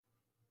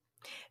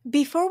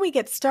Before we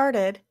get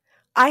started,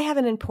 I have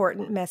an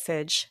important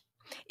message.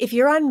 If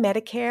you're on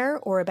Medicare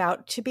or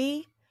about to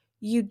be,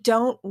 you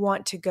don't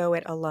want to go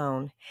it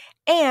alone.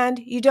 And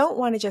you don't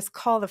want to just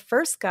call the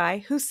first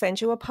guy who sends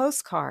you a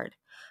postcard.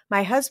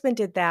 My husband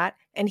did that,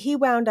 and he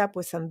wound up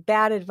with some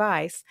bad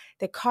advice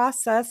that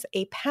costs us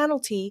a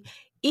penalty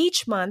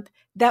each month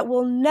that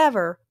will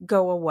never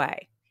go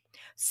away.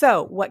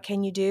 So what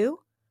can you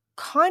do?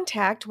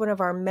 Contact one of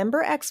our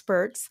member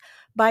experts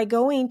by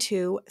going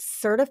to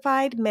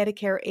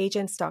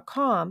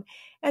certifiedmedicareagents.com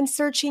and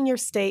searching your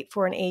state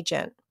for an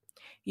agent.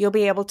 You'll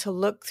be able to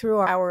look through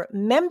our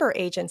member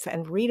agents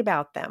and read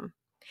about them.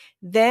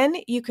 Then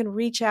you can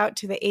reach out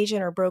to the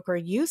agent or broker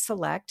you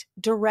select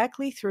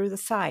directly through the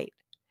site.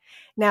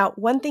 Now,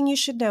 one thing you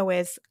should know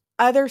is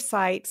other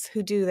sites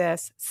who do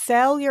this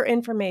sell your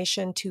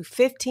information to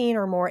 15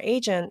 or more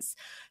agents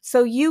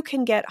so you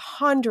can get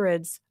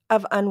hundreds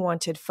of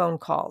unwanted phone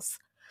calls.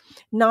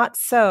 Not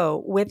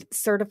so with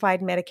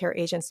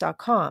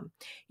certifiedmedicareagents.com.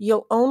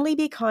 You'll only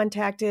be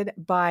contacted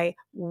by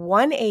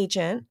one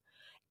agent,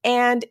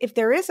 and if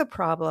there is a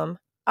problem,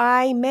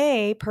 I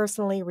may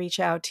personally reach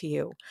out to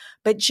you.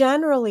 But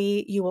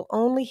generally, you will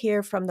only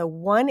hear from the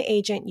one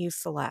agent you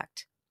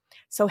select.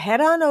 So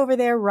head on over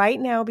there right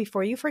now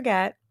before you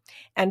forget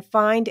and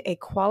find a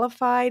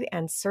qualified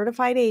and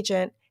certified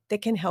agent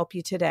that can help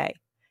you today.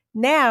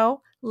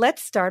 Now,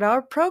 let's start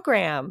our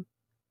program.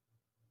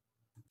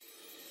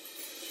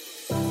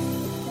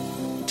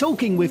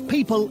 Talking with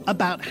people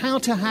about how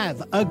to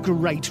have a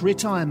great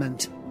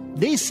retirement.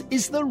 This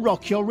is the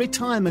Rock Your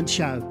Retirement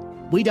Show.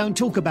 We don't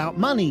talk about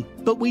money,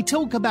 but we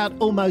talk about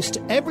almost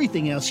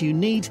everything else you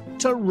need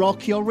to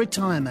rock your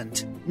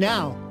retirement.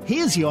 Now,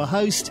 here's your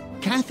host,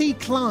 Kathy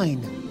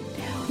Klein.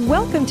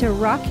 Welcome to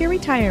Rock Your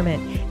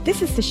Retirement.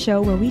 This is the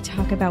show where we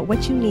talk about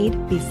what you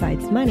need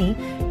besides money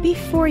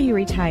before you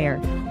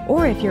retire.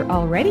 Or if you're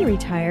already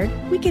retired,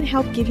 we can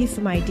help give you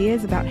some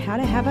ideas about how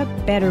to have a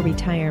better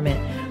retirement.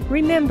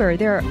 Remember,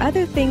 there are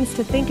other things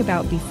to think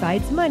about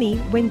besides money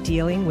when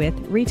dealing with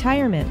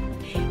retirement.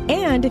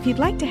 And if you'd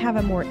like to have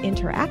a more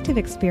interactive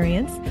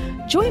experience,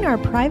 join our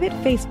private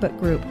Facebook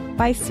group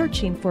by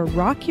searching for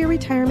Rock Your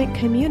Retirement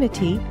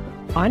Community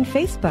on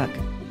Facebook.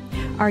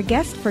 Our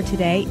guest for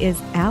today is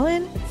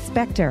Alan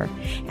Spector,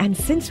 and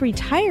since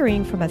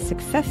retiring from a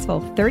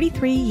successful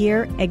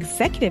 33-year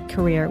executive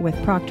career with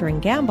Procter &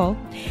 Gamble,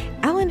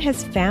 Alan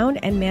has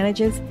found and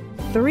manages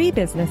 3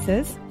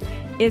 businesses,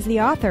 is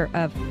the author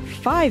of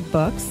 5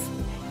 books,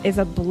 is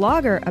a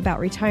blogger about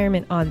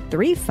retirement on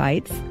 3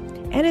 sites,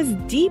 and is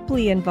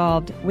deeply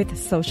involved with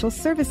social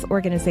service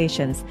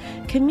organizations,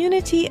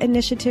 community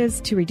initiatives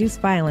to reduce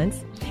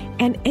violence,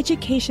 and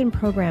education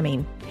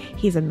programming.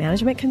 He's a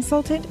management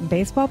consultant,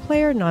 baseball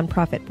player,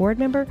 nonprofit board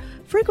member,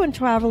 frequent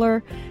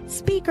traveler,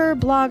 speaker,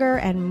 blogger,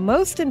 and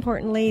most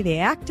importantly, the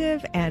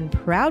active and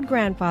proud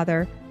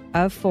grandfather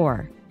of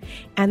 4.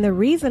 And the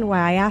reason why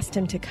I asked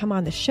him to come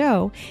on the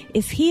show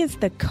is he is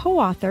the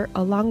co-author,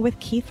 along with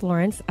Keith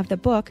Lawrence, of the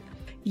book,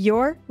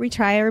 Your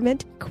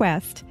Retirement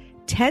Quest,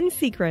 10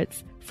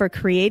 Secrets for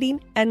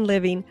Creating and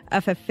Living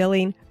a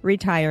Fulfilling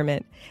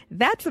Retirement.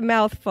 That's a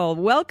mouthful.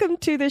 Welcome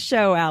to the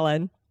show,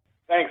 Alan.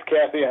 Thanks,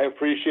 Kathy. I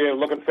appreciate it.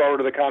 Looking forward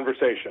to the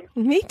conversation.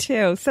 Me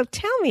too. So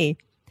tell me,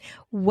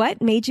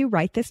 what made you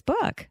write this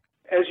book?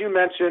 As you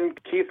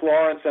mentioned, Keith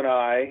Lawrence and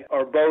I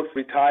are both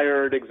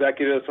retired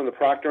executives from the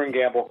Procter &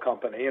 Gamble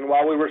company. And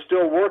while we were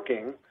still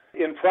working,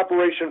 in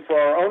preparation for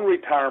our own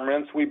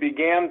retirements, we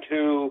began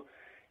to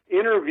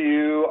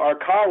interview our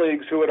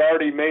colleagues who had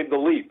already made the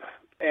leap.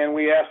 And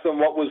we asked them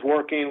what was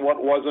working,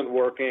 what wasn't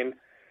working.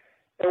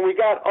 And we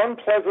got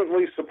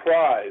unpleasantly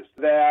surprised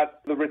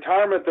that the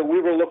retirement that we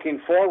were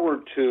looking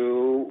forward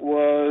to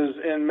was,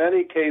 in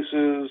many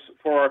cases,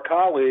 for our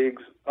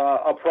colleagues,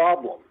 a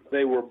problem.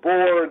 They were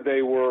bored,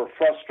 they were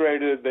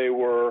frustrated, they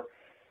were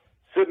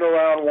sitting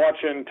around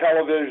watching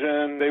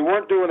television. They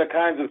weren't doing the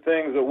kinds of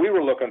things that we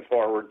were looking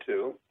forward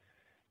to.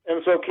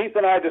 And so Keith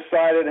and I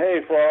decided,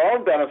 hey, for our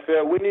own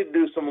benefit, we need to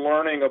do some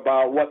learning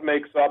about what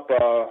makes up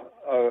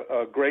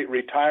a great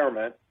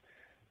retirement.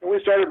 And we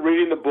started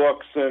reading the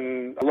books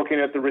and looking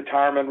at the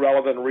retirement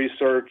relevant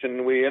research,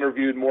 and we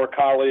interviewed more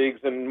colleagues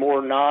and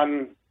more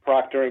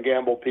non-Procter &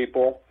 Gamble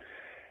people.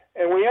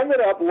 And we ended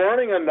up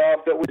learning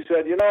enough that we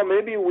said,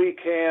 maybe we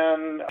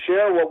can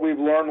share what we've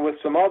learned with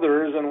some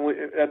others. And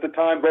at the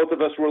time, both of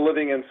us were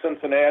living in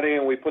Cincinnati,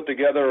 and we put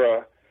together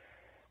a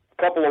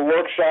couple of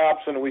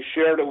workshops, and we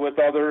shared it with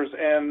others.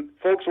 And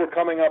folks were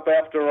coming up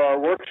after our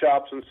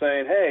workshops and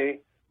saying, hey,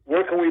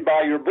 where can we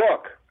buy your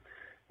book?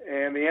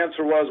 And the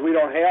answer was, we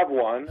don't have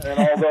one. And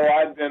although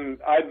I'd been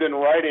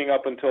writing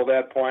up until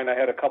that point, I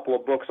had a couple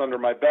of books under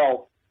my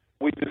belt,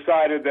 we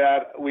decided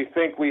that we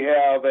think we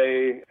have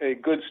a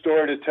good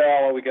story to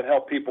tell, and we can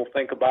help people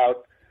think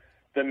about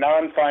the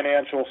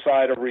non-financial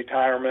side of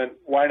retirement.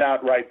 Why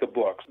not write the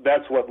books?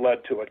 That's what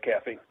led to it,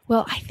 Kathy.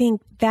 Well, I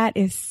think that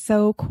is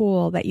so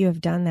cool that you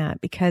have done that,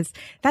 because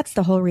that's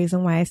the whole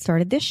reason why I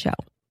started this show.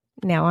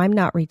 Now, I'm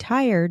not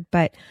retired,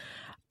 but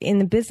in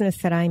the business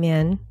that I'm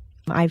in,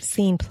 I've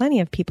seen plenty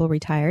of people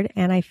retired,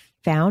 and I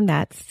found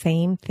that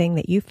same thing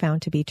that you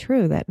found to be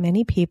true, that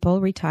many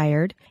people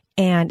retired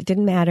and it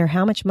didn't matter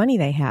how much money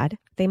they had.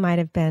 They might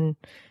have been,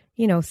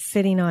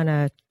 sitting on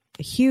a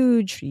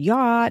huge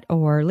yacht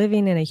or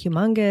living in a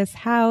humongous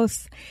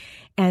house,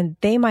 and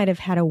they might have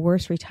had a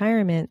worse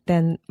retirement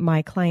than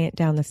my client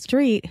down the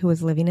street who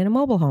was living in a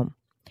mobile home.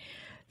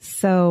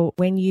 So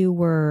when you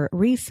were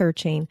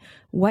researching,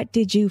 what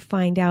did you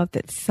find out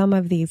that some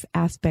of these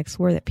aspects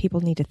were that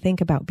people need to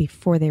think about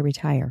before they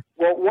retire?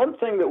 Well, one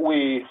thing that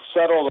we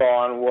settled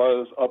on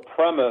was a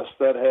premise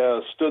that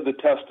has stood the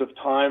test of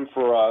time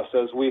for us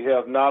as we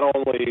have not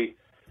only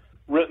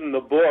written the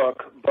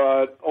book,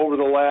 but over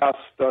the last,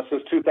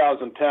 since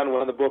 2010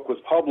 when the book was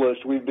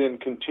published, we've been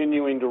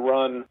continuing to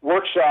run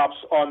workshops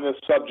on this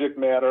subject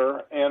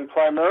matter and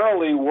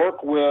primarily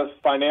work with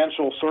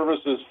financial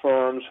services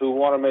firms who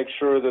want to make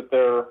sure that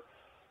their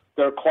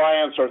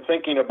clients are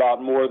thinking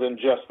about more than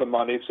just the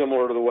money,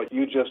 similar to what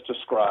you just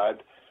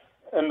described.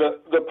 And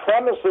the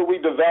premise that we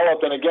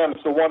developed, and again,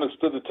 it's the one that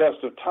stood the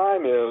test of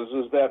time,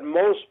 is that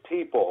most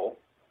people,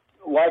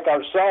 like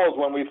ourselves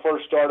when we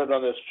first started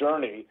on this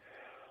journey,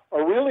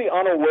 are really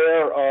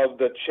unaware of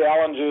the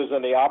challenges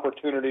and the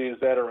opportunities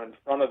that are in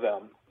front of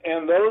them.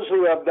 And those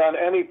who have done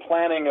any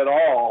planning at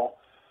all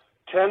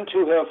tend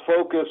to have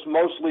focused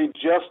mostly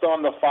just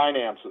on the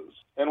finances.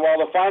 And while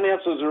the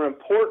finances are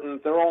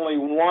important, they're only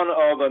one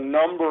of a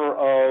number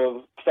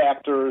of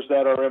factors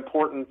that are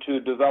important to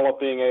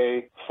developing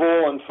a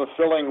full and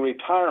fulfilling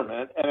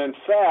retirement. And in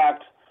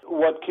fact,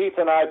 what Keith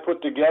and I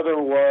put together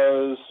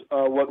was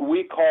what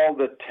we call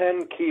the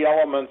 10 key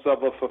elements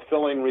of a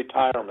fulfilling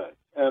retirement.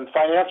 And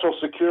financial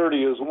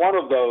security is one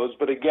of those,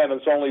 but again,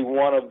 it's only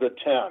one of the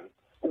 10.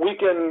 We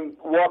can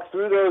walk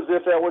through those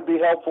if that would be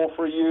helpful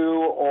for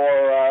you,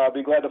 or I'd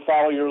be glad to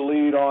follow your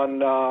lead on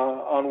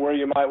where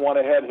you might want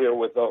to head here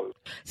with those.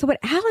 So what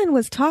Alan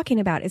was talking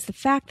about is the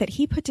fact that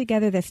he put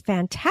together this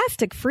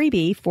fantastic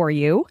freebie for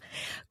you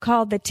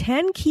called the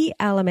 10 Key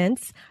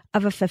Elements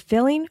of a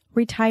Fulfilling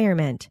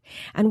Retirement.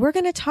 And we're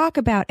going to talk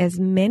about as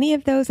many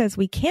of those as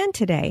we can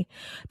today,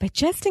 but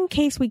just in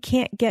case we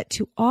can't get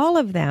to all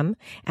of them,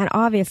 and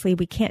obviously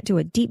we can't do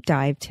a deep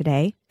dive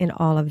today in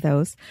all of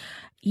those,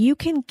 you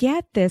can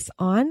get this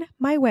on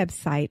my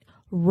website,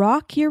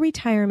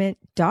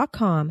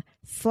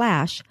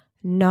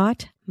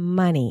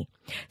 rockyourretirement.com/notmoney.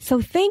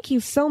 So thank you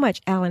so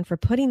much, Alan, for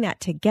putting that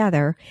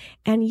together.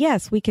 And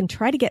yes, we can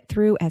try to get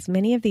through as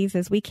many of these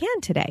as we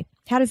can today.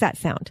 How does that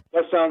sound?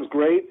 That sounds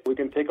great. We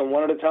can take them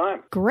one at a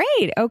time.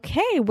 Great.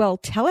 Okay. Well,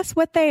 tell us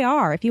what they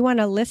are. If you want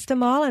to list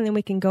them all and then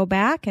we can go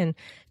back and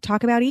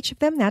talk about each of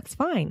them, that's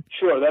fine.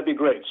 Sure, that'd be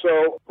great.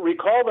 So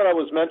recall that I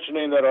was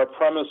mentioning that our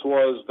premise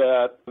was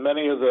that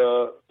many of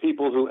the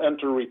people who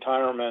enter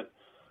retirement,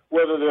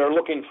 whether they're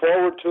looking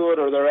forward to it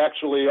or they're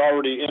actually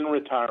already in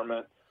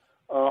retirement,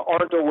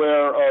 aren't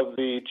aware of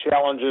the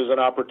challenges and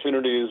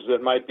opportunities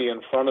that might be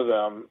in front of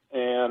them.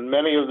 And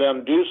many of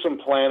them do some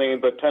planning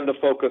but tend to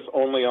focus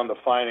only on the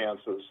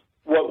finances.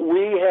 What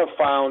we have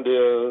found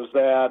is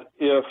that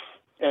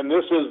and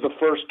this is the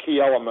first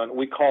key element,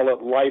 we call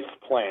it life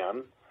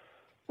plan.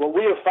 What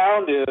we have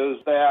found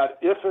is that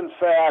if in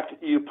fact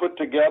you put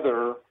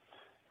together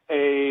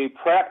a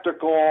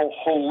practical,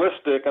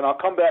 holistic, and I'll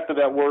come back to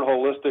that word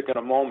holistic in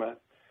a moment,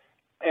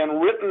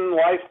 and written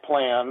life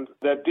plan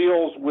that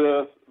deals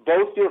with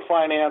both your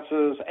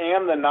finances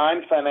and the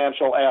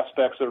non-financial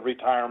aspects of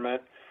retirement,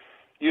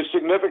 you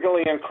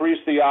significantly increase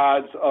the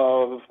odds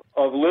of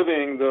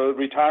living the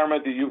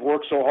retirement that you've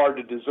worked so hard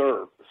to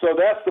deserve. So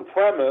that's the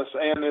premise,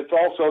 and it's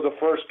also the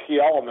first key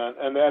element,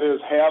 and that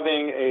is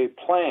having a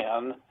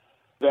plan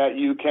that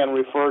you can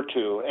refer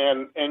to.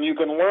 And you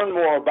can learn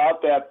more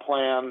about that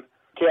plan.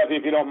 Kathy,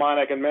 if you don't mind,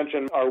 I can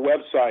mention our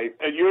website.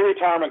 At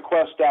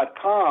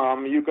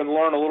yourretirementquest.com, you can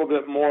learn a little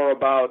bit more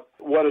about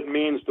what it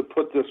means to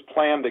put this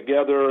plan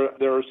together.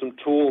 There are some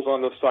tools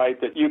on the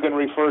site that you can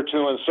refer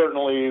to, and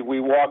certainly we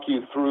walk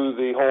you through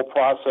the whole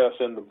process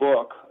in the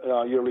book,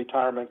 Your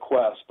Retirement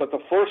Quest. But the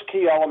first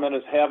key element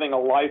is having a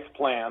life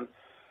plan.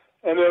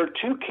 And there are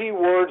two key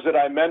words that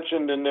I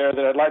mentioned in there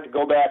that I'd like to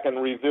go back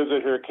and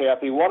revisit here,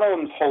 Kathy. One of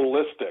them is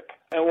holistic.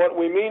 And what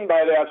we mean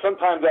by that,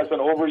 sometimes that's an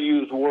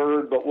overused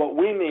word, but what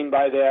we mean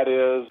by that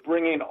is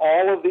bringing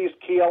all of these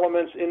key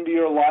elements into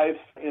your life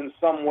in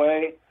some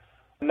way,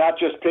 not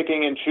just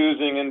picking and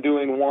choosing and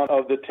doing one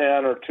of the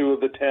 10 or two of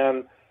the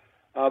 10,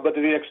 but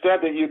to the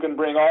extent that you can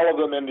bring all of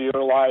them into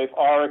your life,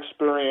 our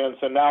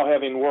experience, and now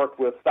having worked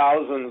with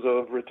thousands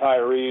of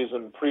retirees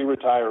and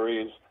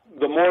pre-retirees,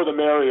 the more the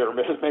merrier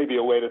is maybe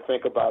a way to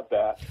think about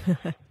that.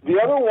 The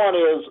other one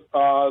is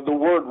the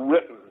word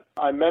written.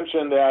 I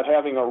mentioned that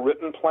having a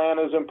written plan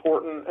is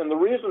important, and the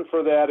reason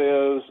for that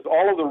is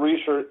all of the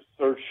research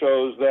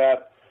shows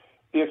that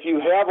if you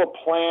have a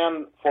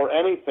plan for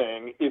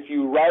anything, if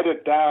you write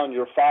it down,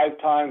 you're 5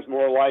 times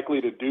more likely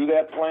to do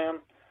that plan.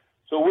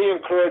 So we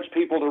encourage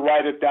people to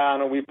write it down,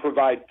 and we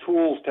provide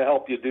tools to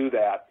help you do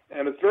that.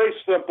 And it's very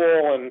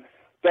simple, and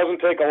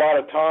doesn't take a lot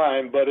of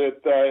time, but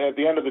at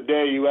the end of the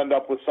day, you end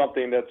up with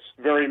something that's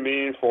very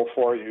meaningful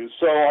for you.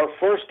 So our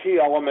first key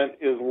element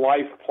is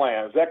life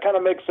plans. That kind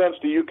of makes sense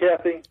to you,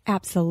 Kathy?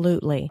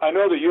 Absolutely. I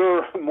know that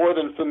you're more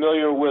than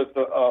familiar with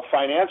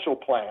financial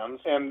plans,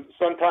 and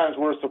sometimes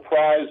we're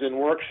surprised in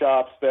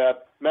workshops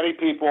that many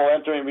people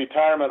entering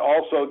retirement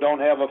also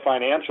don't have a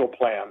financial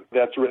plan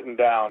that's written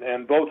down,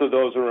 and both of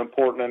those are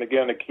important. And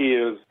again, the key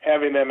is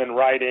having them in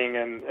writing,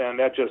 and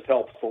that just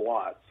helps a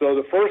lot. So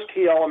the first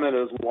key element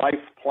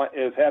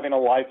is having a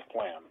life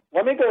plan.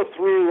 Let me go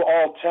through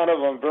all 10 of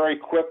them very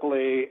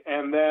quickly,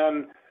 and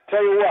then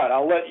tell you what,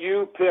 I'll let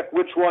you pick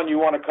which one you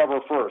want to cover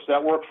first.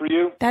 That work for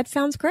you? That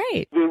sounds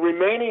great. The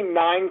remaining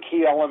 9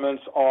 key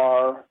elements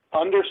are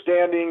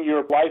understanding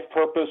your life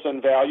purpose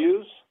and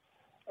values,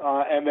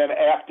 and then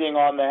acting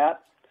on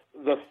that.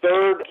 The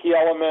third key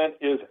element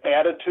is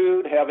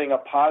attitude, having a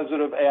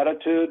positive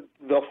attitude.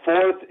 The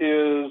fourth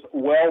is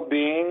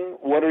well-being.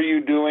 What are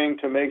you doing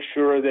to make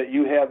sure that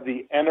you have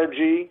the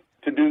energy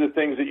to do the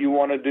things that you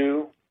want to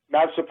do?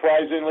 Not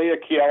surprisingly, a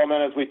key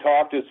element, as we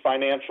talked, is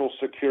financial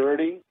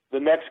security. The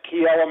next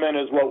key element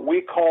is what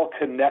we call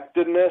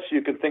connectedness.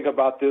 You can think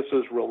about this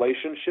as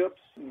relationships.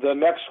 The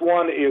next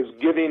one is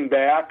giving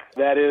back.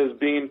 That is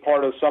being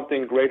part of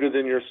something greater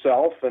than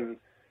yourself and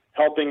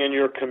helping in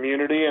your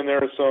community. And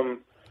there are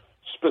some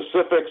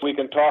specifics we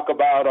can talk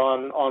about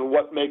on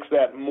what makes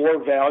that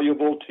more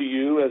valuable to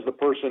you as the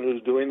person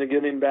who's doing the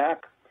giving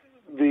back.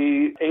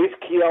 The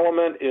 8th key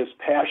element is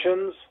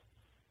passions.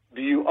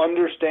 Do you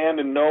understand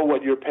and know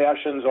what your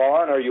passions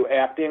are, and are you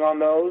acting on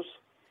those?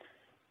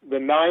 The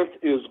 9th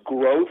is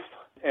growth,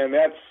 and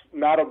that's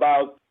not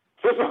about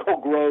physical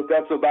growth,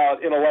 that's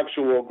about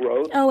intellectual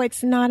growth. Oh,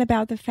 it's not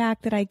about the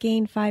fact that I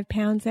gain 5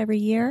 pounds every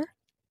year?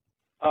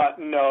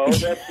 No,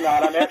 that's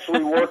not. I'm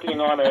actually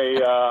working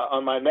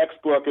on my next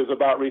book is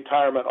about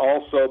retirement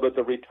also, but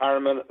the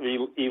retirement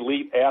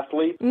elite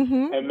athlete.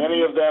 Mm-hmm. And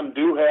many of them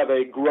do have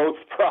a growth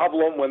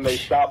problem when they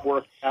stop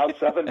working out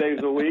 7 days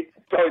a week.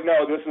 So,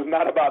 no, this is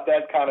not about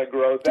that kind of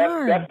growth.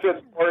 That's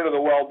just part of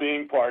the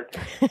well-being part.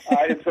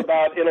 It's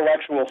about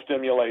intellectual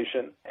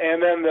stimulation.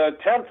 And then the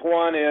 10th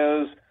one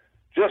is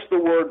just the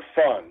word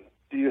fun.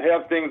 Do you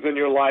have things in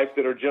your life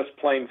that are just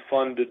plain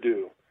fun to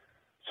do?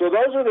 So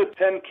those are the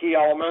 10 key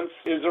elements.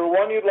 Is there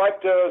one you'd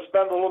like to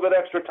spend a little bit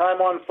extra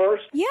time on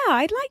first? Yeah,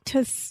 I'd like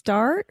to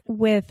start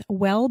with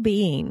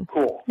well-being.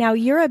 Cool. Now,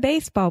 you're a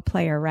baseball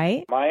player,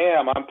 right? I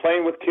am. I'm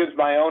playing with kids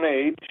my own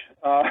age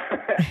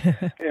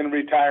in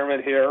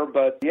retirement here.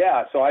 But,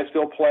 yeah, so I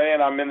still play,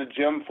 and I'm in the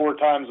gym 4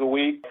 times a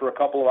week for a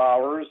couple of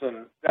hours.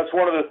 And that's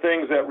one of the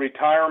things that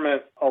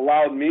retirement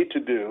allowed me to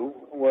do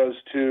was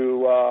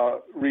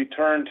to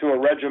return to a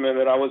regimen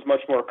that I was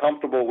much more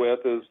comfortable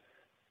with. Is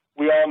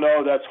we all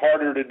know that's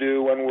harder to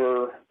do when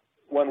we're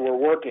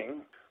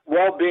working.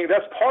 Well-being,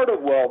 that's part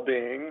of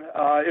well-being.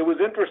 It was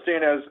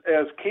interesting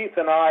as Keith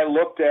and I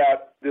looked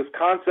at this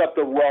concept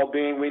of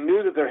well-being, we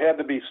knew that there had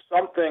to be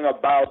something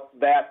about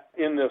that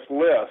in this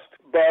list.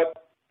 But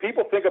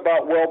people think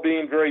about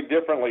well-being very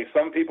differently.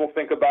 Some people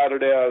think about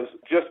it as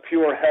just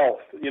pure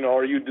health.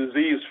 Are you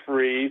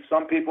disease-free?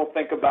 Some people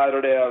think about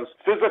it as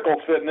physical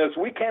fitness.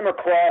 We came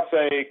across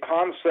a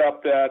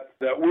concept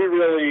that we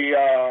really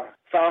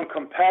found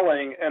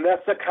compelling, and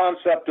that's the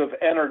concept of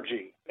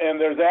energy. And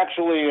there's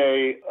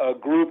actually a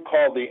group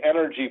called the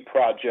Energy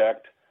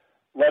Project,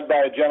 led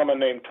by a gentleman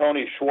named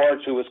Tony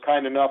Schwartz, who was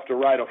kind enough to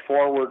write a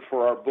foreword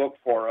for our book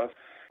for us.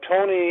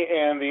 Tony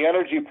and the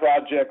Energy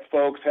Project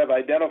folks have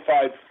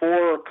identified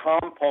 4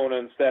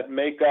 components that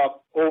make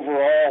up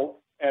overall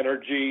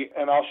energy,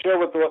 and I'll share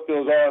what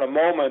those are in a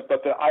moment,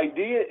 but the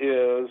idea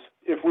is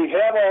if we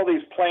have all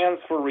these plans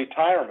for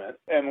retirement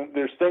and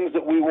there's things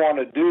that we want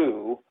to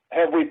do,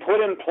 have we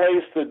put in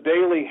place the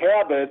daily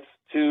habits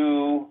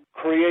to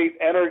create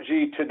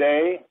energy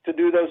today to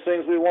do those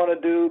things we want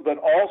to do, but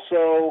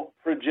also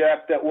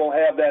project that we'll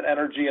have that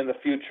energy in the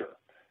future?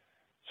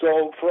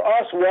 So for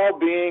us,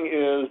 well-being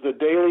is the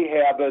daily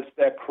habits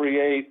that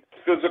create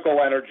physical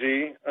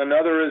energy.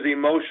 Another is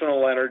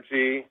emotional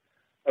energy.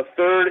 A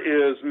third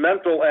is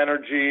mental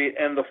energy.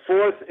 And the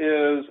fourth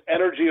is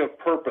energy of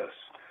purpose.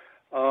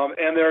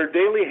 And there are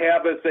daily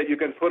habits that you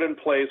can put in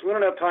place. We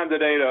don't have time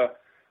today to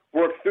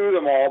work through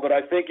them all, but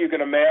I think you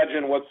can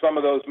imagine what some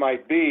of those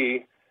might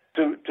be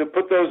to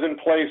put those in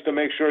place to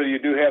make sure that you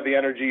do have the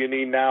energy you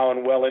need now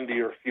and well into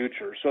your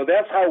future. So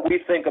that's how we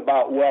think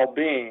about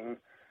well-being,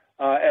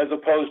 as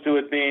opposed to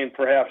it being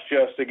perhaps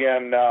just,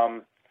 again,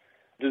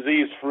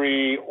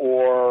 disease-free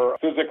or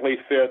physically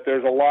fit.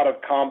 There's a lot of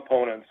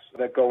components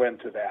that go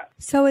into that.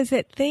 So is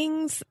it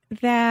things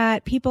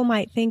that people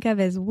might think of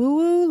as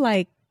woo-woo,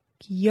 like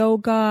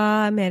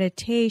yoga,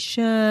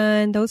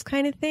 meditation, those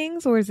kind of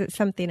things, or is it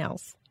something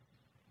else?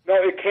 No,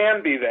 it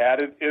can be that.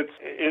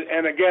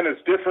 And again,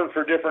 it's different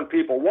for different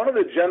people. One of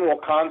the general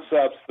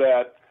concepts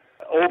that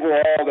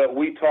overall that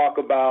we talk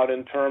about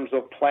in terms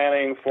of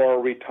planning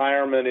for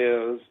retirement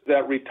is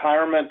that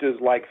retirement is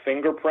like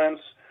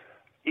fingerprints.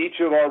 Each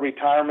of our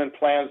retirement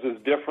plans is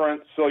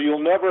different. So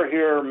you'll never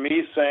hear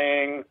me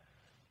saying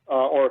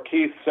or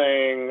Keith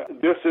saying,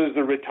 this is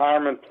the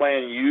retirement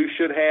plan you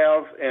should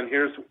have, and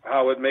here's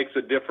how it makes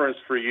a difference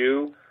for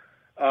you.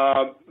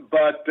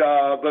 But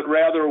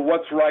rather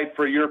what's right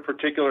for your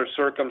particular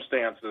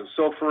circumstances.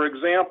 So, for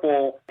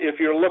example, if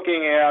you're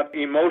looking at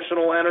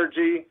emotional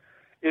energy,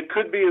 it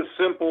could be as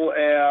simple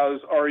as,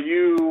 are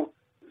you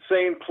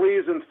saying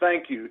please and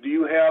thank you? Do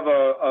you have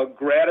a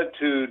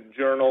gratitude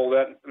journal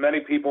that many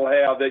people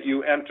have that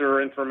you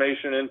enter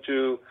information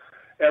into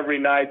every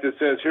night that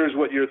says, here's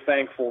what you're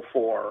thankful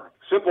for?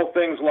 Simple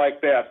things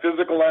like that.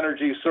 Physical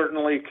energy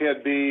certainly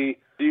could be,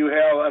 do you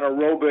have an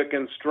aerobic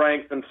and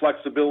strength and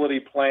flexibility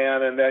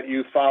plan, and that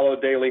you follow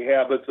daily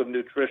habits of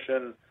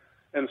nutrition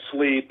and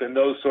sleep and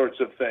those sorts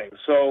of things?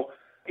 So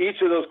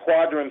each of those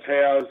quadrants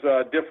has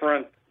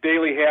different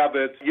daily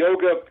habits.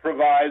 Yoga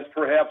provides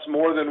perhaps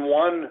more than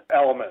one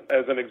element,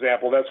 as an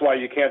example. That's why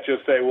you can't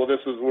just say, well,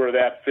 this is where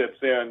that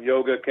fits in.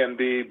 Yoga can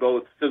be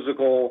both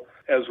physical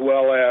as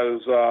well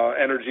as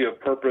energy of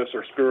purpose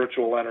or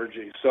spiritual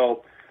energy.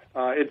 So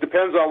it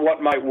depends on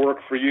what might work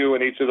for you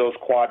in each of those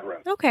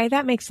quadrants. Okay,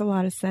 that makes a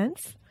lot of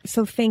sense.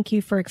 So thank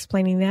you for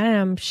explaining that. And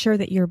I'm sure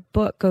that your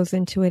book goes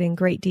into it in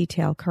great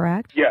detail,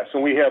 correct? Yes,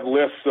 and we have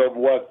lists of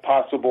what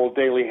possible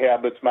daily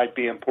habits might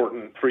be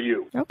important for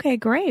you. Okay,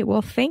 great.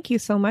 Well, thank you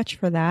so much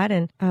for that.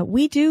 And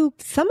we do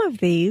some of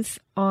these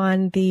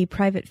on the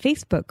private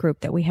Facebook group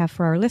that we have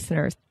for our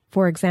listeners.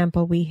 For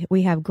example,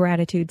 we have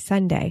Gratitude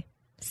Sunday.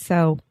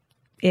 So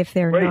if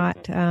they're Great.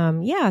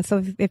 not,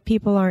 so if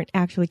people aren't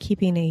actually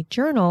keeping a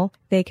journal,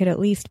 they could at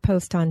least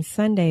post on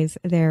Sundays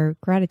their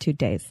gratitude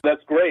days.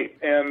 That's great.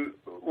 And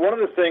one of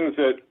the things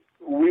that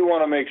we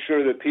want to make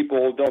sure that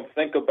people don't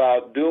think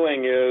about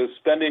doing is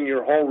spending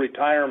your whole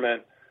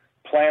retirement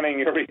planning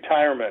your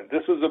retirement.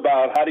 This is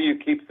about how do you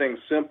keep things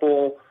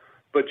simple,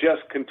 but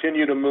just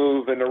continue to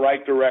move in the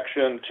right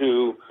direction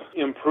to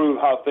improve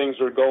how things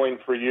are going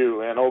for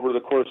you. And over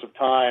the course of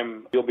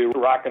time, you'll be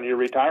rocking your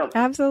retirement.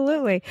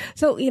 Absolutely.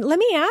 So let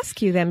me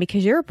ask you then,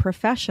 because you're a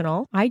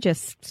professional, I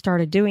just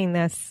started doing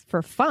this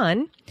for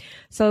fun.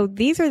 So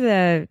these are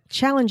the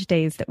challenge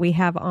days that we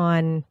have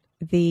on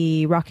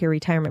the Rock Your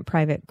Retirement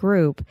private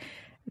group.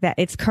 That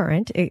it's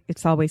current.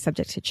 It's always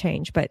subject to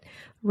change. But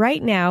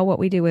right now, what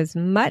we do is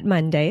Mutt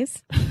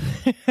Mondays.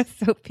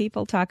 So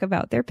people talk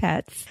about their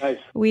pets. Nice.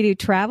 We do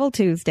Travel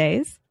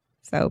Tuesdays.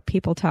 So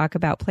people talk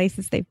about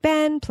places they've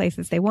been,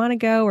 places they want to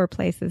go, or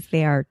places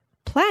they are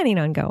planning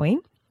on going.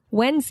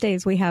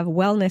 Wednesdays, we have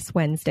Wellness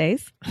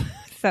Wednesdays.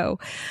 So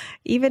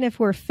even if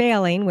we're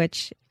failing,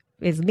 which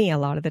is me a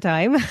lot of the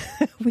time,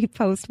 we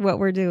post what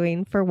we're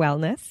doing for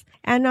wellness.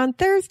 And on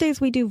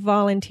Thursdays, we do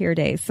Volunteer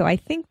Days. So I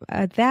think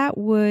that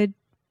would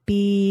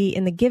be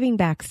in the giving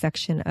back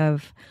section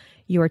of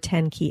your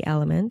 10 key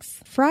elements.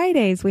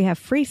 Fridays, we have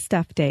Free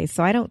Stuff Days.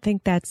 So I don't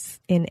think that's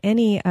in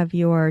any of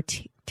your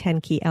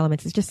 10 key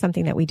elements. It's just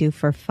something that we do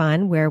for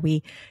fun, where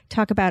we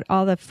talk about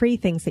all the free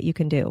things that you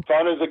can do.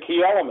 Fun is a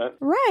key element.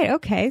 Right.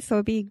 Okay.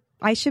 So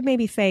I should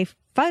maybe say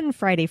Fun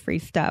Friday free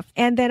stuff.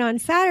 And then on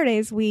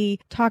Saturdays, we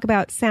talk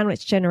about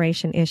sandwich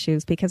generation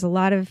issues, because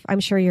I'm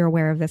sure you're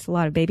aware of this, a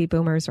lot of baby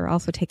boomers are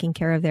also taking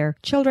care of their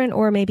children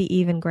or maybe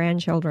even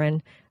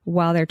grandchildren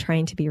while they're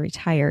trying to be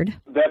retired.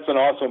 That's an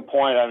awesome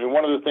point. I mean,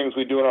 one of the things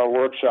we do in our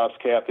workshops,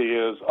 Kathy,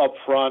 is up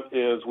front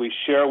is we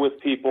share with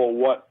people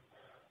what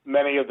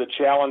many of the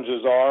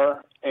challenges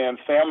are, and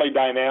family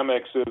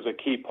dynamics is a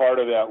key part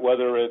of that,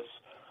 whether it's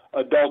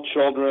adult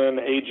children,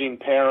 aging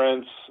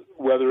parents,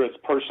 whether it's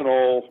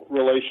personal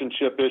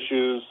relationship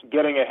issues,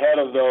 getting ahead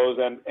of those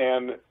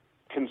and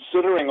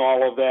considering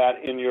all of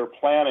that in your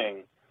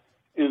planning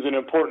is an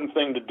important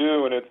thing to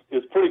do. And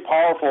it's pretty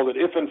powerful that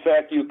if, in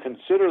fact, you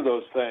consider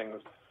those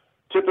things,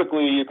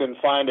 typically you can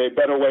find a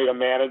better way to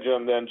manage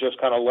them than just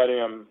kind of letting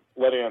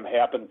them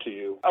happen to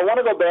you. I want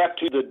to go back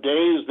to the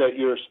days that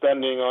you're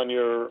spending on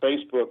your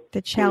Facebook.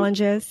 The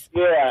challenges.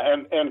 Yeah,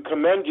 and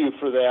commend you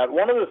for that.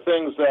 One of the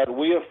things that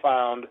we have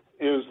found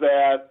is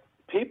that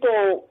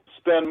people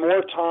spend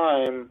more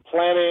time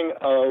planning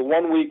a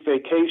one-week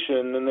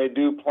vacation than they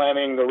do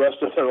planning the rest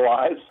of their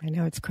lives. I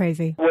know, it's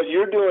crazy. What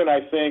you're doing,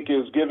 I think,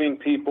 is giving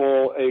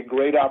people a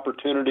great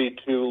opportunity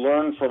to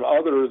learn from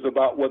others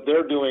about what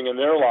they're doing in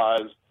their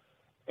lives.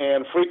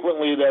 And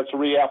frequently that's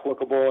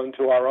reapplicable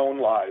into our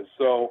own lives.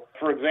 So,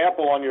 for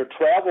example, on your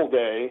travel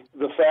day,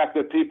 the fact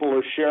that people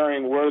are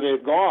sharing where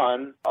they've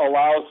gone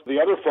allows the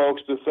other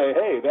folks to say,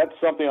 hey, that's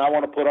something I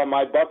want to put on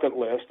my bucket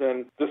list.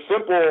 And the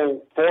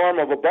simple form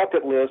of a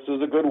bucket list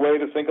is a good way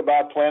to think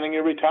about planning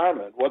your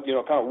retirement. What's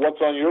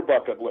on your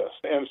bucket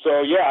list. And so,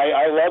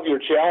 I love your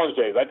challenge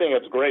days. I think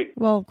it's great.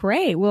 Well,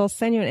 great. We'll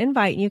send you an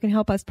invite and you can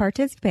help us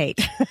participate.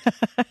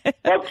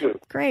 Love to.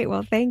 Great.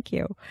 Well, thank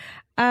you.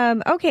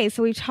 Okay,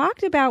 so we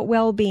talked about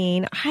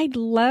well-being. I'd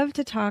love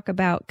to talk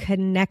about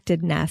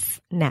connectedness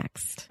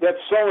next.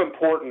 That's so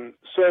important.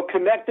 So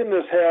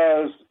connectedness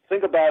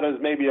think about it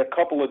as maybe a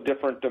couple of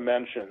different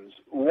dimensions.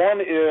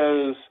 One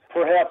is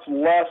perhaps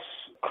less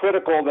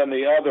critical than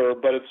the other,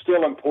 but it's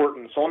still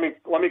important. So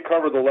let me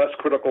cover the less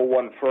critical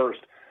one first.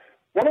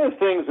 One of the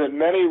things that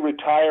many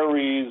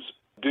retirees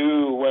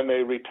do when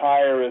they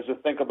retire is to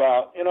think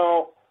about,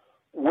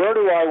 where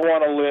do I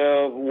want to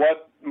live?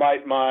 What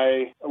might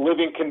my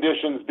living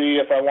conditions be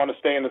if I want to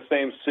stay in the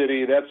same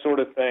city, that sort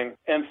of thing.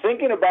 And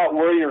thinking about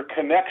where your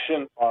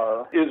connections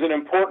are is an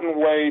important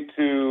way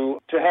to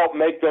help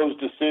make those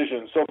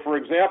decisions. So, for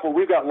example,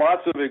 we've got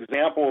lots of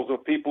examples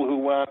of people who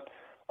went,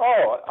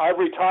 I've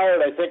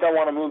retired, I think I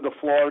want to move to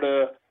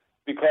Florida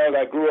because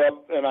I grew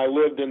up and I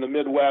lived in the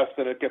Midwest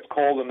and it gets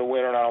cold in the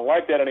winter and I don't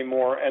like that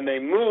anymore. And they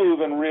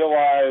move and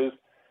realize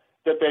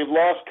that they've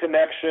lost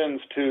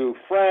connections to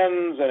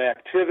friends and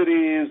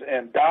activities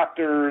and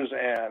doctors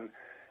and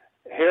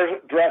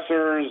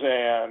hairdressers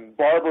and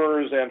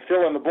barbers and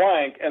fill in the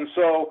blank. And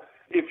so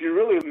if you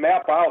really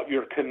map out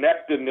your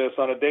connectedness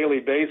on a daily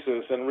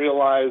basis and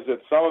realize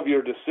that some of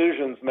your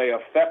decisions may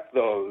affect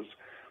those,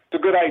 it's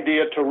a good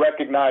idea to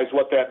recognize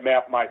what that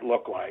map might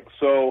look like.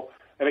 So,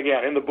 and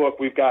again, in the book,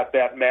 we've got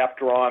that map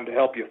drawn to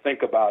help you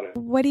think about it.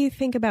 What do you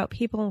think about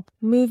people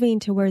moving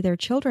to where their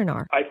children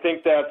are? I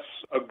think that's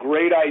a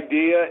great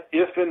idea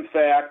if, in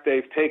fact,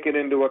 they've taken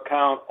into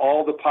account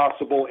all the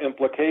possible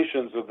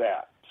implications of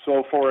that.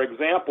 So, for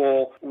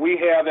example, we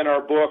have in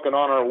our book and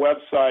on our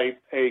website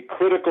a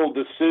critical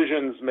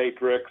decisions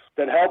matrix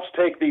that helps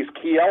take these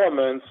key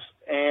elements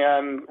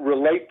and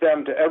relate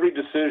them to every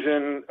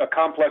decision, a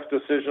complex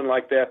decision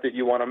like that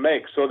you want to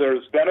make. So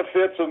there's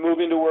benefits of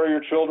moving to where your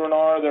children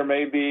are. There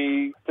may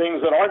be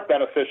things that aren't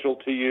beneficial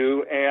to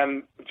you,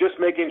 and just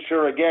making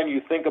sure, again,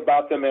 you think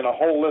about them in a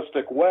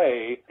holistic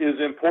way is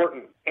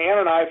important. Ann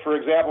and I, for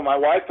example, my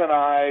wife and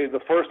I,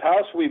 the first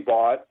house we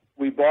bought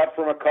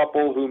from a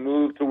couple who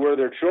moved to where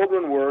their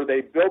children were.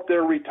 They built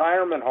their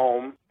retirement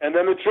home, and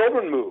then the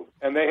children moved.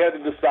 And they had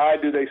to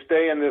decide, do they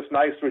stay in this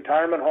nice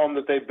retirement home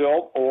that they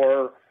built,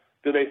 or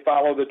do they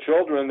follow the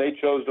children? They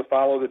chose to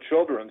follow the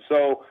children.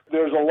 So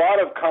there's a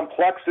lot of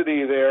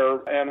complexity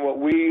there, and what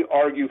we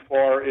argue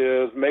for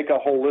is make a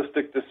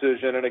holistic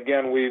decision. And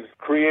again, we've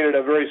created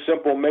a very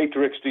simple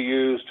matrix to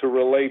use to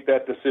relate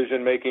that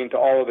decision-making to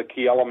all of the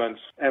key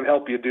elements and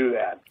help you do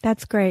that.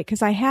 That's great,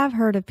 because I have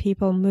heard of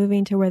people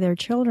moving to where their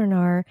children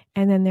are,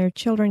 and then their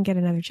children get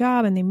another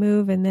job, and they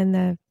move, and then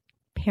the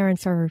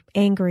parents are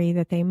angry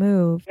that they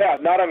move. Yeah,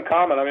 not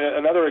uncommon. I mean,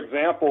 another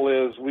example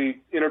is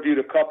we interviewed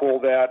a couple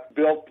that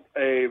built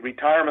a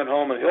retirement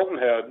home in Hilton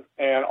Head,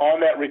 and on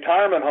that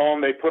retirement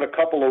home, they put a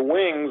couple of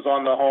wings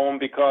on the home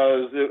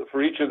because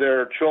for each of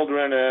their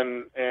children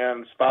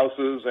and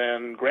spouses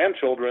and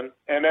grandchildren,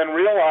 and then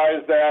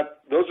realized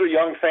that those are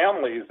young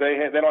families. They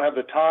don't have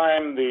the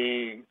time,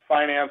 the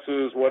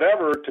finances,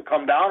 whatever, to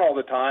come down all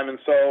the time, and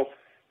so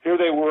here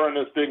they were in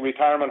this big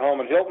retirement home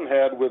in Hilton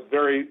Head with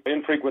very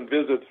infrequent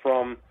visits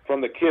from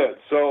the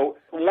kids. So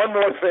one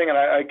more thing, and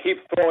I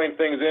keep throwing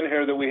things in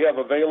here that we have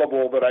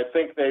available, but I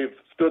think they've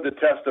stood the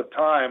test of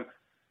time.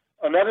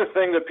 Another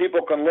thing that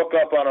people can look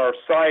up on our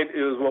site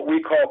is what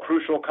we call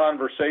crucial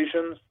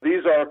conversations.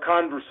 These are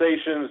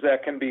conversations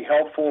that can be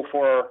helpful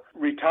for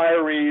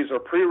retirees or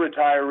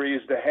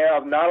pre-retirees to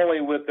have not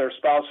only with their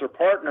spouse or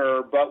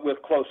partner, but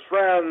with close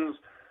friends,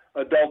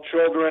 adult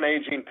children,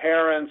 aging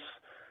parents,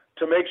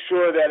 to make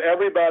sure that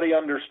everybody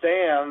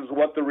understands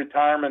what the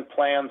retirement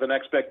plans and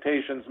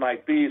expectations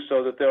might be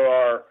so that there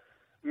are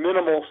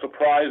minimal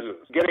surprises.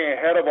 Getting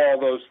ahead of all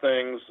those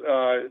things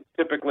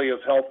typically is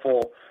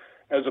helpful,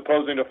 as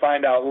opposed to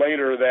find out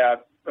later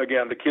that,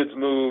 again, the kids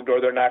moved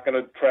or they're not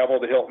going to travel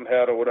to Hilton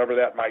Head or whatever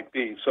that might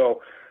be. So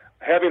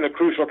having the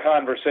crucial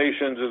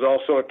conversations is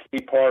also a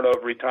key part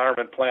of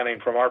retirement planning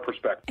from our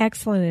perspective.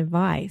 Excellent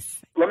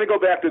advice. Let me go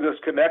back to this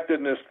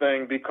connectedness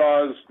thing,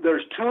 because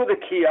there's two of the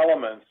key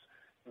elements,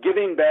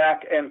 giving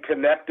back and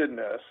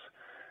connectedness,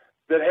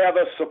 that have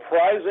a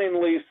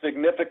surprisingly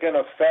significant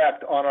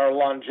effect on our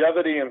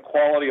longevity and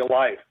quality of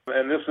life.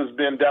 And this has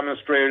been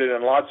demonstrated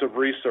in lots of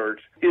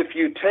research. If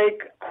you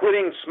take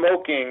quitting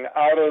smoking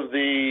out of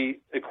the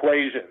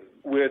equation,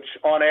 which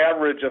on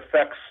average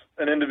affects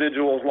an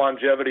individual's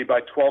longevity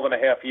by 12 and a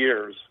half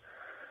years,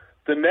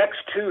 the next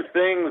two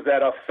things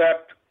that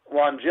affect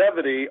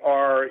longevity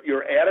are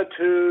your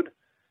attitude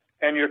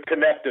and your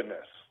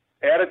connectedness.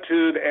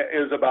 Attitude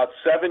is about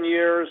 7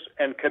 years,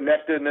 and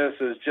connectedness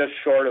is just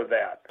short of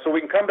that. So we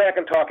can come back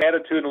and talk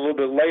attitude a little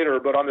bit later,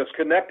 but on this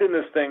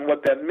connectedness thing,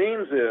 what that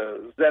means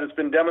is that it's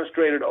been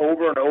demonstrated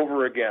over and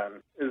over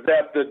again, is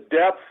that the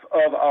depth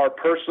of our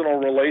personal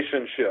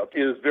relationship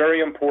is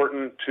very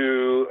important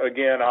to,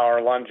 again,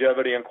 our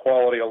longevity and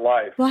quality of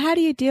life. Well, how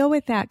do you deal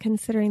with that,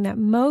 considering that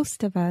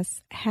most of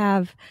us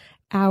have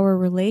our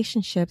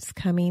relationships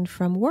coming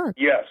from work?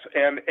 Yes,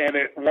 and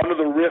one of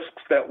the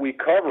risks that we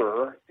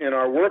cover in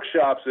our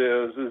workshops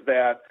is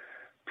that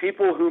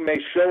people who may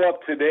show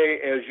up today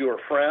as your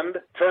friend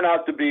turn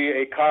out to be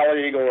a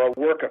colleague or a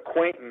work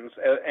acquaintance,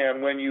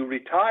 and when you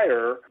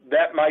retire,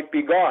 that might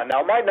be gone.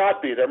 Now, it might not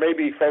be. There may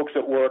be folks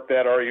at work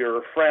that are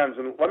your friends,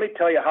 and let me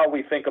tell you how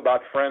we think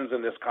about friends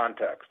in this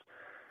context.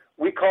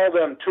 We call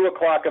them 2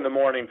 o'clock in the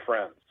morning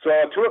friends. So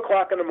a 2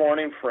 o'clock in the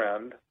morning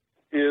friend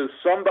is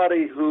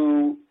somebody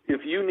who,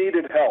 if you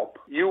needed help,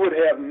 you would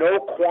have no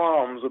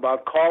qualms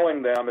about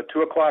calling them at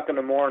 2 o'clock in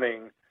the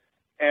morning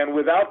and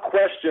without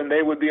question,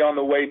 they would be on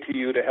the way to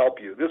you to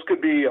help you. This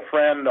could be a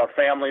friend, a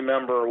family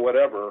member, or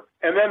whatever.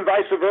 And then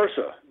vice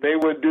versa. They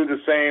would do the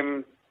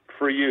same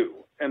for you.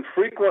 And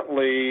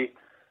frequently,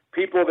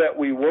 people that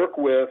we work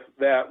with,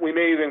 that we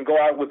may even go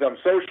out with them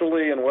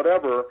socially and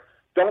whatever,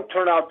 don't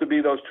turn out to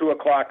be those 2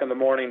 o'clock in the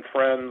morning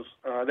friends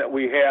that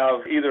we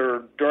have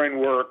either during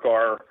work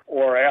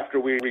or after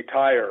we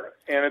retire.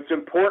 And it's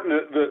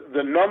important that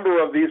the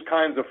number of these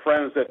kinds of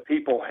friends that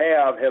people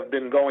have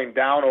been going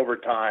down over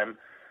time.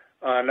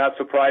 Not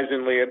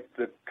surprisingly,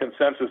 the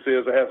consensus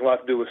is it has a lot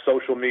to do with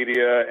social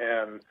media,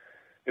 and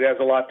it has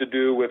a lot to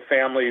do with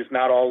families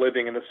not all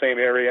living in the same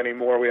area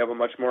anymore. We have a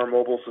much more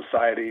mobile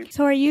society.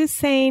 So are you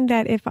saying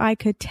that if I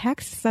could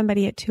text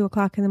somebody at 2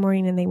 o'clock in the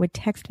morning and they would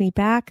text me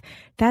back,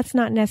 that's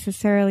not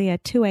necessarily a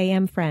 2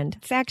 a.m. friend?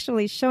 It's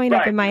actually showing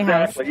up in my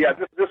house. Yeah,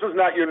 this is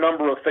not your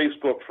number of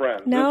Facebook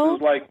friends. No? This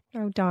is like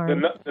oh,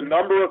 darn. the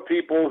number of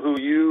people who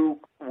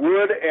you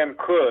would and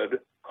could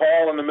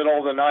call in the middle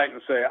of the night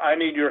and say, I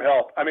need your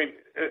help. I mean,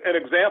 an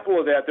example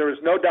of that, there is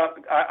no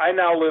doubt. I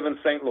now live in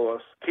St. Louis.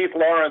 Keith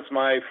Lawrence,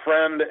 my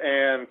friend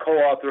and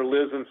co-author,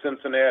 lives in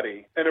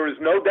Cincinnati. And there is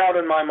no doubt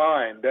in my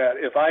mind that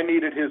if I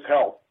needed his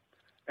help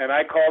and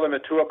I called him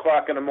at 2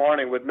 o'clock in the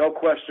morning with no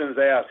questions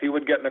asked, he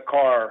would get in a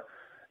car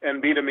and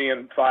be to me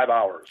in 5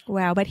 hours.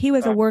 Wow, but he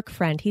was a work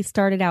friend. He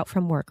started out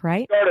from work,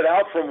 right? Started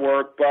out from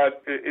work,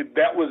 but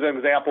that was an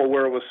example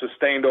where it was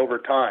sustained over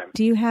time.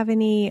 Do you have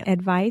any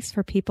advice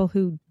for people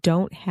who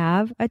don't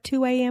have a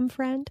 2 a.m.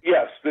 friend?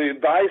 Yes, the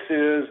advice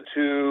is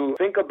to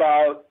think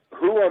about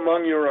who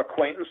among your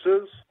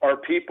acquaintances are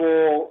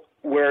people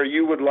where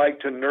you would like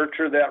to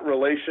nurture that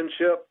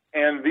relationship,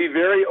 and be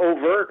very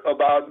overt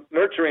about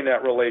nurturing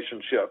that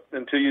relationship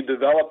until you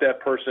develop that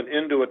person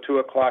into a 2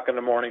 o'clock in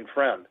the morning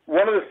friend.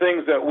 One of the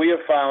things that we have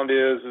found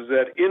is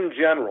that in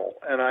general,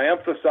 and I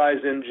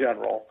emphasize in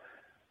general,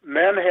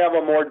 men have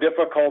a more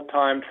difficult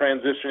time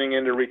transitioning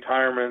into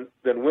retirement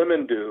than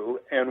women do,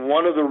 and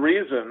one of the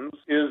reasons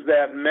is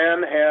that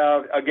men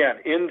have, again,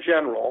 in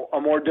general,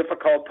 a more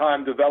difficult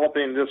time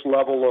developing this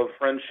level of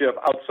friendship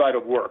outside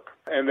of work.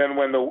 And then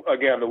when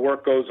the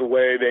work goes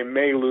away, they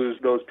may lose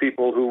those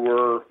people who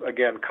were,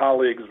 again,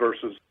 colleagues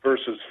versus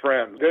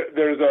friends.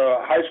 There's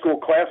a high school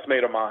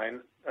classmate of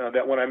mine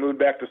that when I moved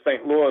back to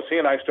St. Louis, he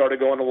and I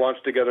started going to lunch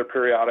together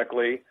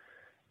periodically,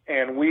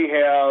 and we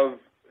have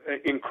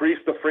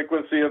increased the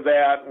frequency of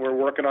that. We're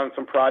working on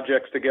some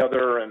projects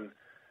together and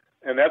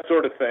that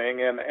sort of thing.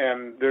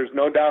 And there's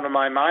no doubt in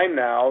my mind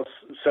now,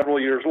 several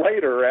years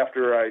later,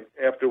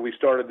 after we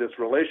started this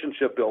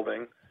relationship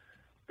building,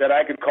 that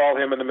I could call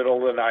him in the middle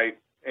of the night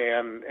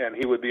and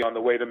he would be on the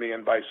way to me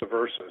and vice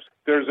versa.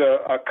 There's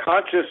a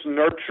conscious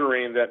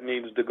nurturing that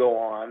needs to go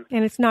on.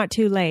 And it's not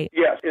too late.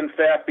 Yes. In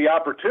fact, the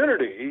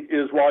opportunity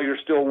is while you're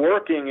still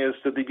working is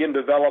to begin to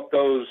develop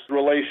those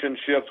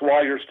relationships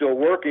while you're still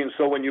working.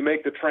 So when you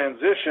make the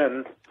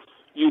transition,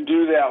 you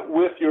do that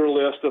with your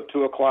list of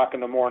 2 o'clock in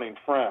the morning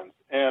friends.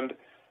 And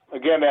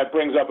again, that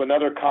brings up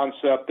another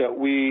concept that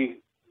we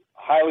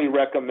highly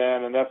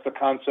recommend, and that's the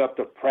concept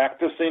of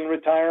practicing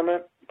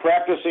retirement.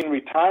 Practicing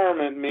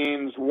retirement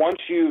means once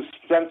you've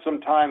spent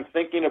some time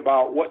thinking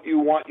about what you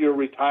want your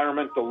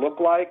retirement to look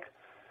like,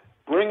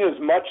 bring as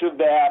much of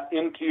that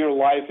into your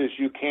life as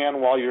you can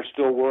while you're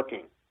still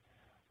working.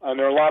 And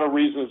there are a lot of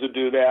reasons to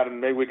do that, and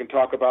maybe we can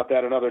talk about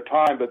that another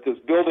time, but this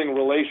building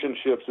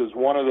relationships is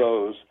one of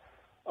those.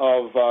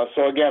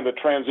 So again, the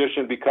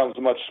transition becomes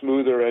much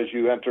smoother as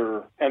you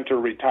enter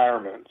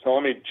retirement. So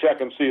let me check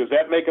and see. Is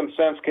that making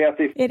sense,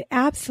 Kathy? It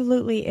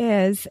absolutely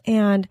is.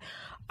 And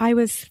I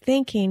was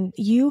thinking,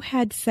 you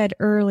had said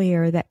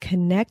earlier that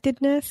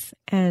connectedness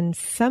and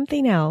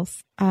something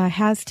else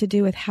has to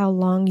do with how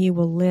long you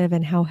will live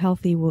and how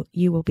healthy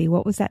you will be.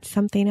 What was that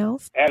something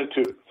else?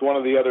 Attitude. It's one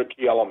of the other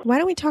key elements. Why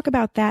don't we talk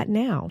about that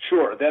now?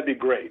 Sure, that'd be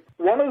great.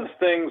 One of the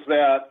things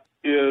that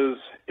is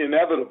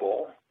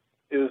inevitable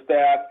is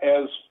that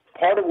as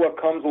part of what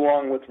comes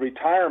along with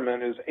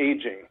retirement is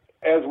aging.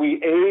 As we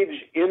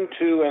age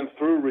into and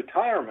through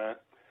retirement,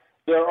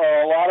 there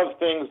are a lot of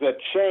things that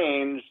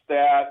change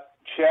that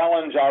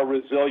challenge our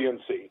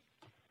resiliency.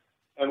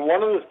 And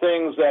one of the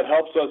things that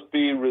helps us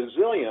be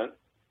resilient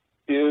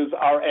is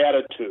our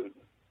attitude.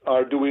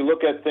 Do we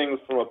look at things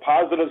from a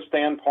positive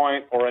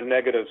standpoint or a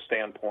negative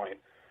standpoint?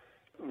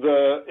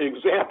 The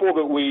example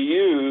that we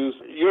use,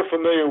 you're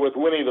familiar with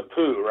Winnie the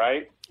Pooh,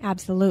 right?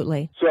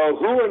 Absolutely. So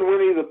who in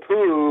Winnie the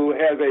Pooh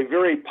has a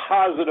very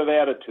positive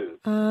attitude?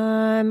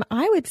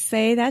 I would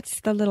say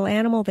that's the little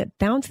animal that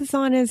bounces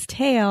on his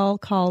tail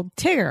called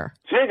Tigger.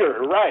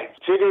 Tigger, right.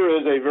 Tigger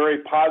is a very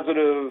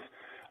positive,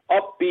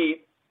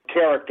 upbeat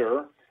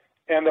character.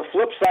 And the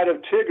flip side of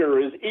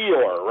Tigger is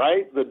Eeyore,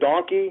 right? The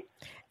donkey.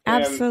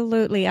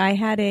 Absolutely. I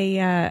had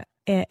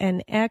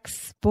an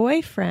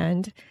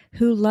ex-boyfriend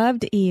who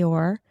loved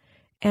Eeyore,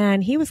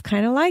 and he was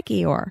kind of like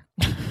Eeyore.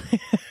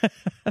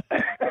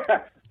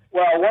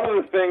 Well, one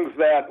of the things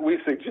that we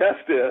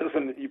suggest is,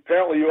 and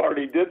apparently you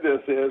already did this,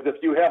 is if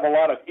you have a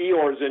lot of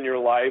Eeyores in your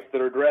life that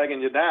are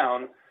dragging you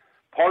down,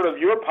 part of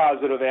your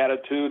positive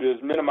attitude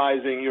is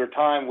minimizing your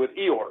time with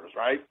Eeyores,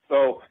 right?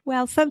 So,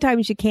 well,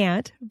 sometimes you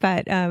can't,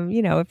 but,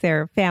 if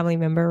they're a family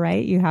member,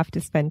 right, you have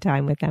to spend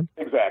time with them.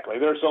 Exactly.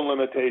 There's some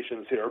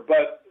limitations here.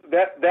 But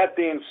that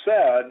being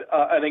said,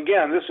 and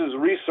again, this is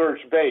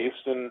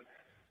research-based, and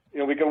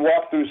we can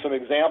walk through some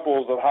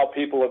examples of how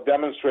people have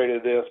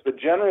demonstrated this, but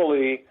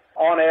generally,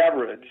 on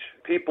average,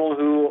 people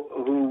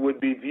who would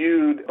be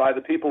viewed by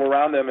the people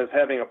around them as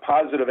having a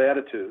positive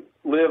attitude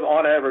live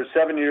on average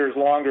 7 years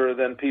longer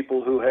than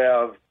people who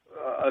have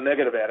a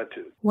negative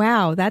attitude.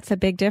 Wow, that's a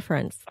big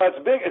difference. It's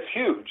big. It's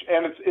huge,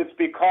 and it's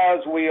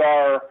because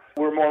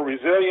we're more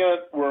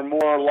resilient. We're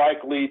more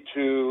likely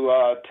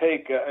to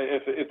take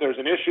if there's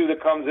an issue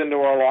that comes into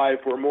our life,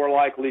 we're more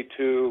likely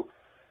to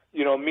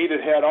meet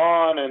it head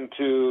on and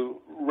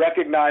to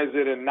recognize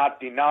it and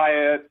not deny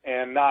it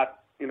and not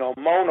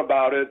moan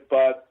about it,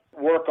 but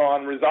work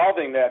on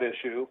resolving that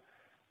issue.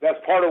 That's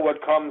part of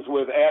what comes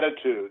with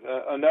attitude.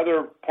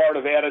 Another part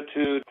of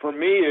attitude for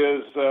me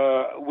is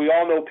we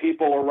all know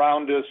people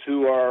around us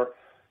who are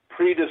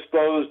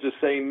predisposed to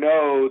say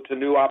no to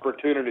new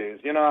opportunities.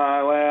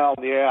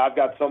 I've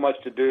got so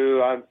much to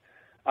do. I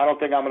don't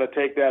think I'm going to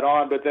take that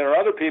on. But there are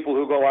other people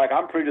who go like,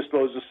 I'm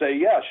predisposed to say,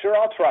 yeah, sure,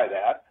 I'll try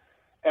that.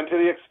 And to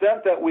the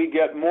extent that we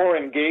get more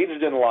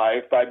engaged in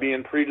life by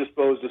being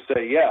predisposed to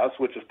say yes,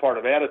 which is part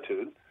of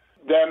attitude,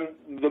 then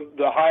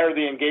the higher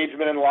the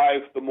engagement in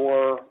life, the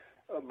more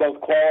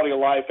both quality of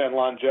life and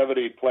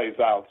longevity plays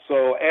out.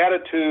 So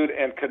attitude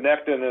and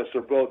connectedness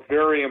are both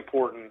very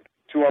important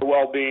to our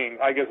well-being.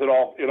 I guess it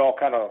all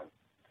kind of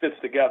fits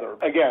together.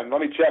 Again,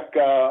 let me check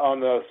on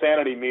the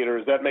sanity meter.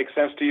 Does that make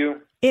sense to you?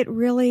 It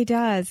really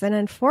does. And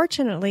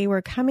unfortunately,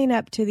 we're coming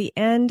up to the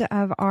end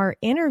of our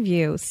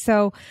interview.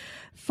 So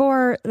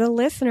for the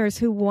listeners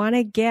who want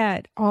to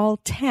get all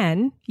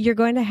 10, you're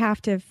going to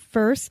have to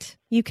first,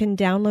 you can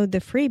download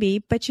the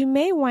freebie, but you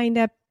may wind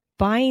up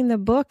buying the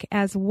book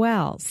as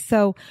well.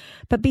 So,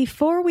 but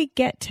before we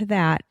get to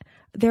that,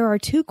 there are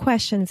two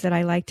questions that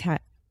I like to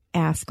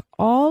ask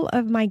all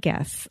of my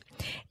guests.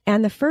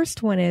 And the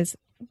first one is,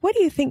 what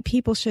do you think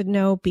people should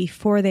know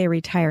before they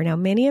retire? Now,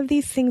 many of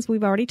these things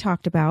we've already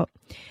talked about,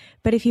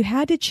 but if you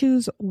had to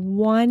choose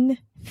one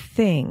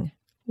thing,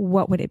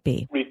 what would it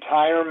be?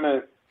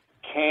 Retirement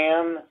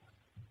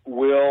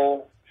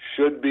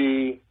should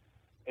be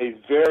a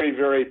very,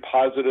 very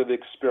positive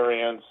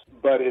experience,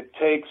 but it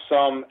takes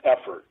some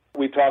effort.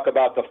 We talk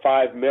about the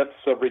 5 myths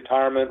of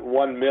retirement.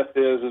 One myth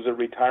is that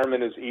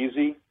retirement is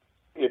easy.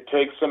 It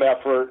takes some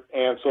effort.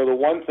 And so the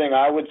one thing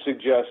I would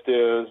suggest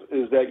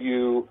is that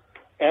you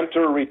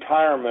enter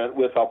retirement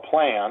with a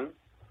plan,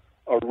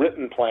 a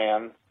written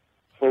plan,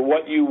 for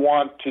what you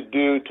want to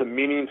do to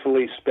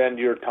meaningfully spend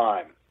your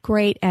time.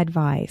 Great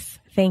advice.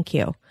 Thank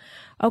you.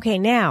 Okay,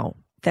 now,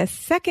 the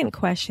second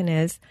question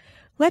is,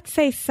 let's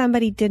say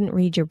somebody didn't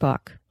read your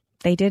book.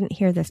 They didn't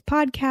hear this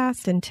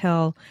podcast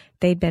until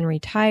they'd been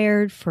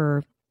retired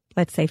for,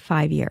 let's say,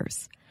 5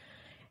 years.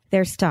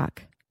 They're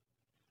stuck.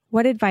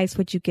 What advice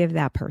would you give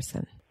that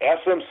person?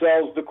 Ask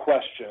themselves the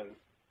question,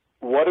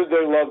 what did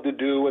they love to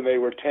do when they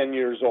were 10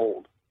 years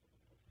old?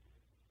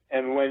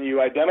 And when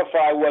you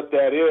identify what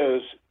that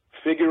is,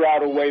 figure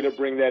out a way to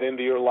bring that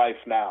into your life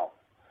now.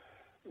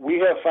 We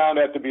have found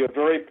that to be a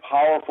very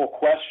powerful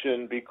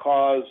question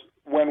because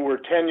when we're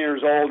 10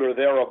 years old or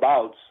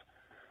thereabouts,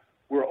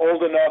 we're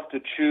old enough to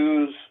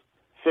choose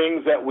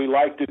things that we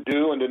like to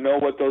do and to know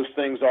what those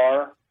things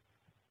are.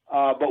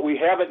 But we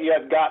haven't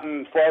yet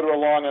gotten farther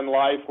along in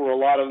life where a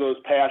lot of those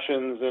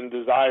passions and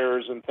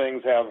desires and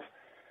things have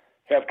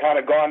kind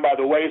of gone by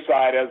the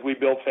wayside as we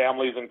build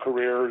families and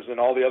careers and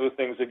all the other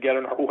things that get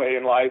in our way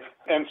in life.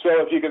 And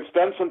so if you can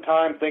spend some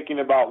time thinking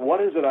about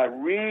what is it I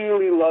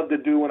really loved to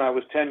do when I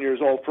was 10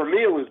 years old. For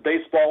me, it was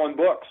baseball and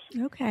books.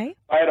 Okay.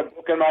 I had a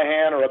book in my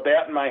hand or a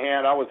bat in my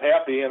hand. I was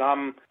happy, and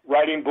I'm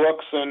writing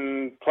books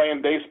and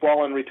playing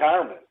baseball in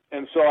retirement.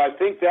 And so I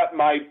think that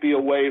might be a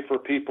way for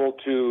people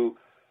to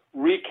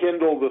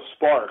rekindle the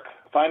spark,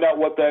 find out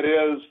what that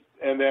is,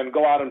 and then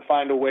go out and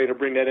find a way to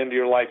bring that into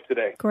your life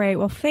today. Great.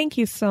 Well, thank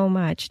you so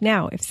much.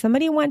 Now, if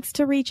somebody wants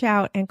to reach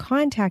out and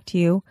contact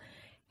you,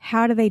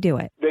 how do they do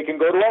it? They can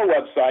go to our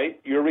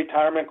website,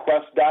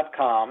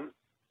 yourretirementquest.com,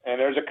 and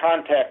there's a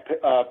contact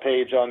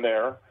page on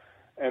there,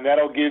 and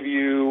that'll give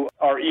you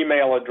our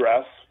email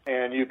address,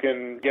 and you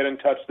can get in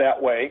touch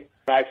that way.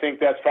 I think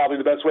that's probably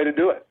the best way to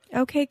do it.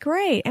 Okay,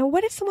 great. And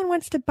what if someone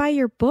wants to buy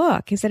your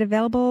book? Is it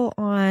available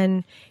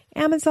on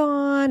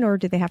Amazon, or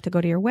do they have to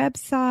go to your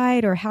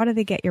website, or how do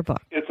they get your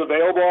book? It's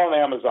available on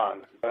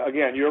Amazon.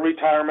 Again, Your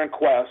Retirement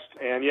Quest.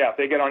 And yeah, if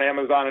they get on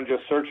Amazon and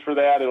just search for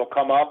that, it'll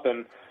come up.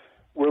 And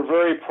we're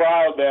very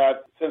proud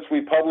that since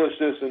we published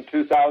this in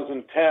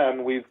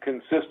 2010, we've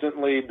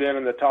consistently been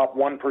in the top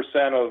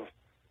 1% of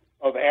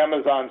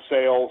Amazon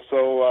sales.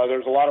 So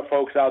there's a lot of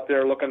folks out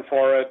there looking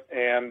for it,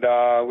 and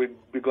we'd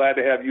be glad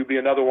to have you be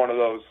another one of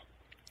those.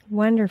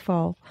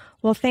 Wonderful.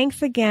 Well,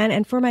 thanks again.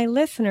 And for my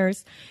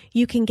listeners,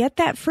 you can get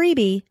that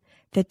freebie,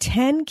 the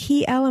 10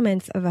 Key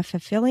Elements of a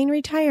Fulfilling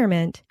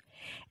Retirement,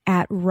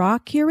 at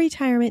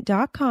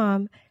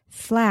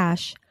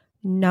rockyourretirement.com/book.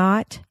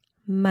 not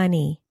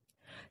money.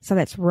 So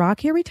that's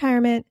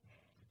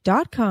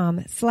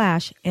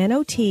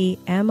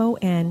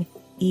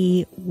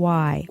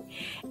rockyourretirement.com/NOTMONEY.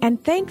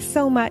 And thanks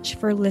so much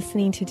for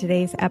listening to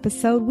today's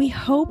episode. We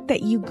hope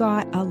that you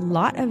got a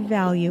lot of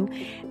value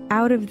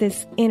out of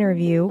this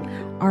interview.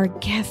 Our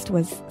guest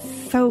was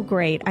so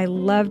great. I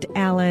loved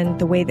Alan,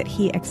 the way that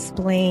he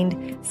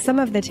explained some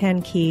of the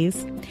 10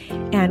 keys,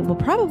 and we'll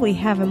probably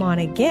have him on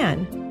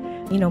again,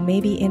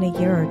 maybe in a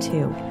year or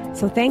two.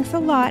 So thanks a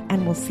lot,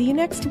 and we'll see you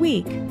next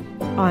week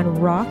on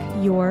Rock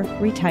Your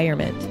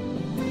Retirement.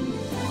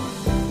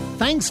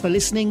 Thanks for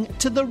listening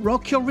to the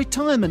Rock Your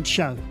Retirement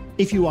Show.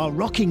 If you are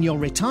rocking your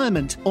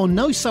retirement or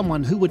know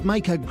someone who would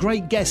make a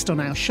great guest on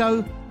our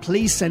show,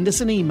 please send us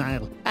an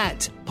email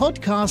at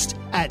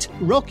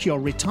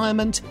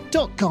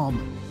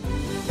podcast@rockyourretirement.com.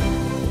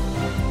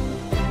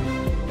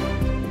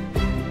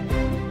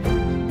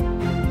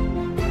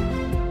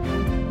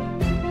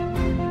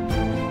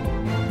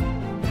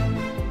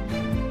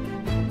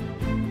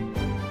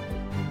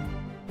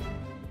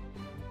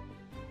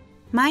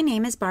 My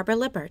name is Barbara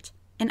Lippert,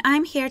 and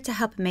I'm here to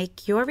help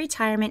make your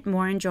retirement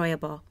more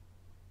enjoyable.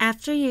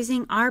 After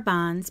using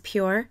Arbonne's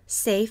pure,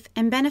 safe,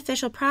 and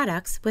beneficial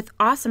products with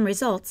awesome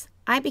results,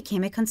 I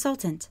became a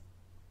consultant.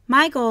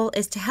 My goal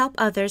is to help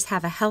others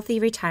have a healthy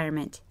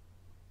retirement.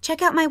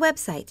 Check out my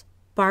website,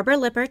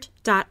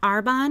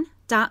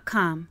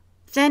 barbaralippert.arbonne.com.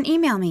 Then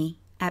email me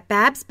at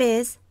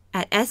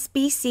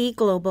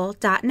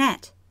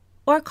babsbiz@sbcglobal.net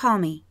or call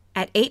me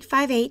at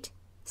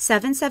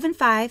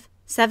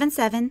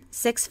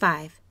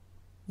 858-775-7765.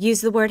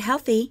 Use the word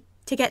healthy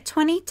to get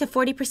 20 to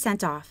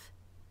 40% off.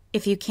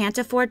 If you can't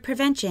afford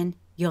prevention,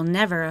 you'll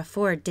never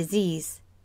afford disease.